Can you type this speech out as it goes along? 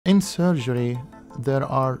In surgery, there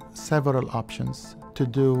are several options to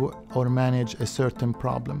do or manage a certain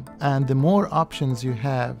problem. And the more options you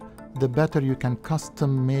have, the better you can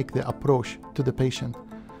custom make the approach to the patient.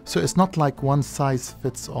 So it's not like one size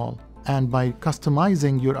fits all. And by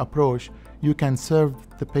customizing your approach, you can serve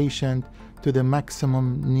the patient to the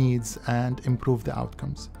maximum needs and improve the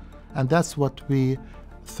outcomes. And that's what we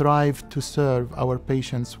thrive to serve our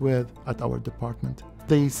patients with at our department.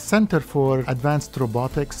 The Center for Advanced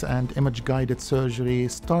Robotics and Image-Guided Surgery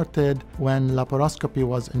started when laparoscopy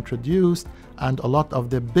was introduced, and a lot of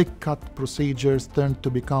the big cut procedures turned to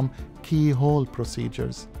become keyhole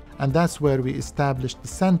procedures. And that's where we established the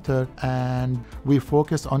center, and we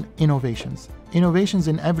focus on innovations. Innovations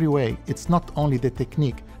in every way. It's not only the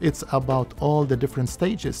technique, it's about all the different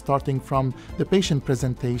stages, starting from the patient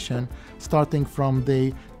presentation, starting from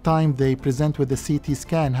the time they present with the CT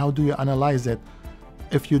scan, how do you analyze it?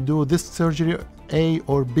 If you do this surgery, A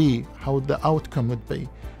or B, how the outcome would be.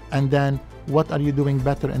 And then what are you doing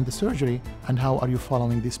better in the surgery, and how are you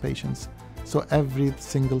following these patients? So every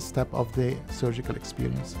single step of the surgical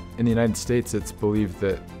experience. In the United States, it's believed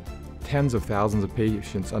that tens of thousands of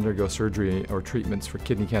patients undergo surgery or treatments for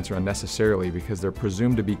kidney cancer unnecessarily because they're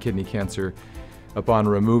presumed to be kidney cancer. Upon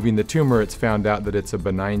removing the tumor, it's found out that it's a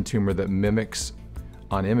benign tumor that mimics,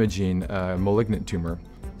 on imaging, a malignant tumor.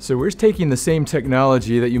 So we're taking the same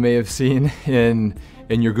technology that you may have seen in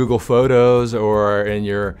your Google Photos or in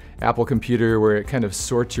your Apple computer, where it kind of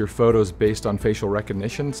sorts your photos based on facial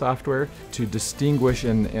recognition software, to distinguish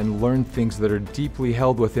and learn things that are deeply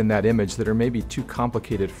held within that image that are maybe too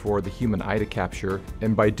complicated for the human eye to capture.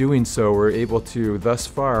 And by doing so, we're able to, thus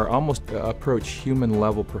far, almost approach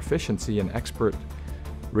human-level proficiency and expert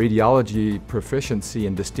radiology proficiency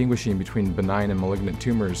in distinguishing between benign and malignant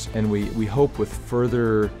tumors. And we hope with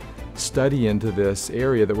further study into this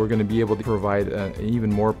area that we're going to be able to provide an even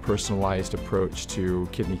more personalized approach to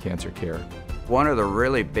kidney cancer care. One of the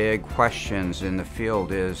really big questions in the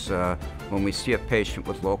field is when we see a patient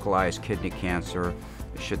with localized kidney cancer,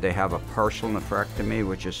 should they have a partial nephrectomy,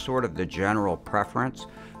 which is sort of the general preference,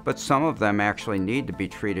 but some of them actually need to be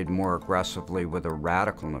treated more aggressively with a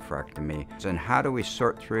radical nephrectomy. And how do we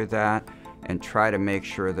sort through that and try to make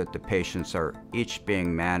sure that the patients are each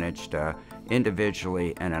being managed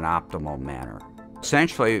individually in an optimal manner?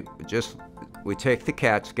 Essentially, we take the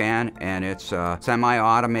CAT scan, and it's a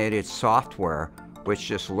semi-automated software which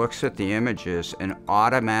just looks at the images and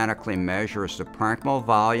automatically measures the parenchymal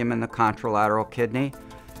volume in the contralateral kidney,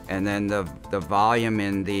 and then the volume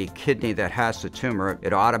in the kidney that has the tumor.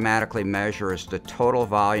 It automatically measures the total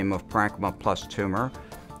volume of parenchyma plus tumor,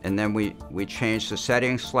 and then we change the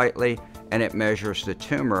settings slightly, and it measures the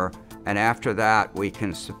tumor. And after that, we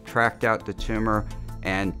can subtract out the tumor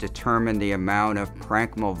and determine the amount of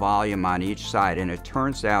parenchymal volume on each side. And it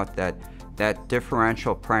turns out that that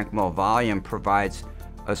differential parenchymal volume provides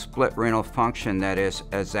a split renal function that is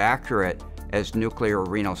as accurate as nuclear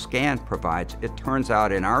renal scan provides. It turns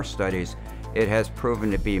out in our studies, it has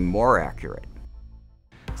proven to be more accurate.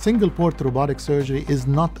 Single port robotic surgery is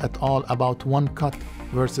not at all about one cut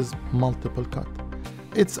versus multiple cut.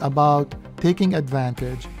 It's about taking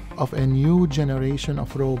advantage of a new generation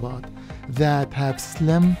of robot that have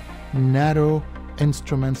slim, narrow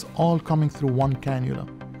instruments all coming through one cannula.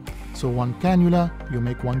 So one cannula, you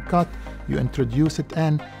make one cut, you introduce it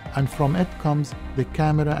in, and from it comes the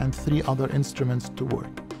camera and 3 other instruments to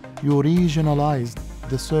work. You regionalized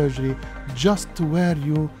the surgery just to where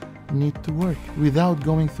you need to work without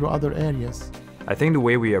going through other areas. I think the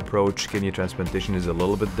way we approach kidney transplantation is a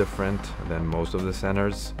little bit different than most of the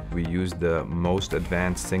centers. We use the most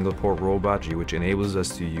advanced single-port robot, which enables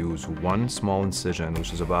us to use one small incision,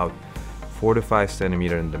 which is about 4 to 5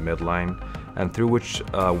 centimeters in the midline, and through which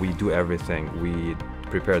we do everything. We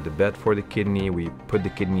prepare the bed for the kidney, we put the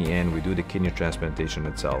kidney in, we do the kidney transplantation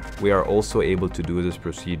itself. We are also able to do this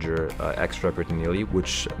procedure extraperitoneally,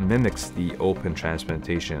 which mimics the open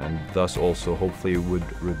transplantation, and thus also hopefully would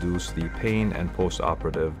reduce the pain and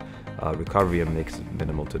post-operative recovery and makes it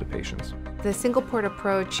minimal to the patients. The single port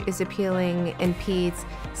approach is appealing in peds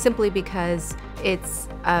simply because it's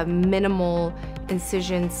a minimal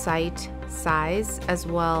incision site size, as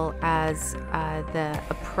well as the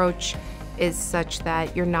approach is such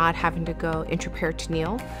that you're not having to go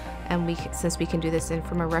intraperitoneal, and since we can do this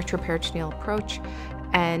from a retroperitoneal approach.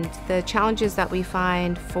 And the challenges that we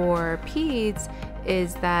find for peds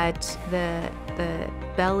is that the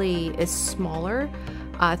belly is smaller.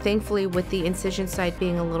 Thankfully, with the incision site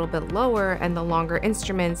being a little bit lower and the longer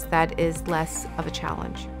instruments, that is less of a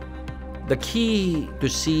challenge. The key to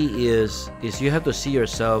see is you have to see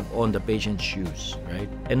yourself on the patient's shoes, right?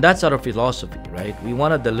 And that's our philosophy, right? We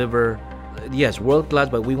want to deliver, yes, world-class,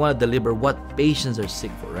 but we want to deliver what patients are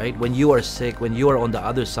sick for, right? When you are sick, when you are on the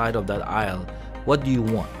other side of that aisle, what do you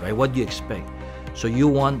want, right? What do you expect? So you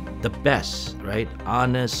want the best, right?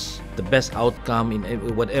 Honest, the best outcome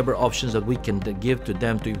in whatever options that we can give to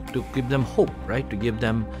them to give them hope, right? To give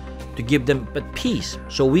them but peace.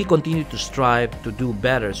 So we continue to strive to do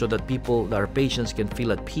better so that our patients can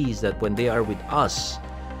feel at peace that when they are with us,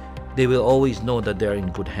 they will always know that they're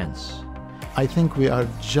in good hands. I think we are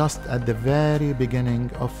just at the very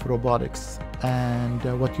beginning of robotics, and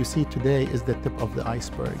what you see today is the tip of the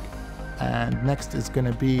iceberg. And next is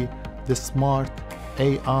going to be the smart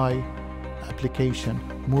AI application,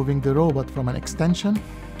 moving the robot from an extension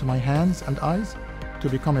to my hands and eyes to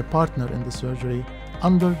become a partner in the surgery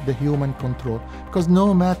under the human control. Because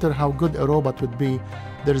no matter how good a robot would be,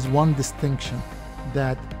 there is one distinction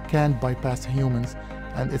that can't bypass humans,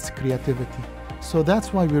 and it's creativity. So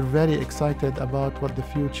that's why we're very excited about what the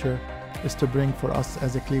future is to bring for us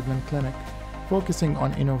as a Cleveland clinic. Focusing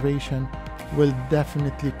on innovation will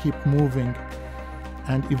definitely keep moving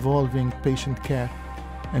and evolving patient care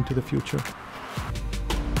into the future.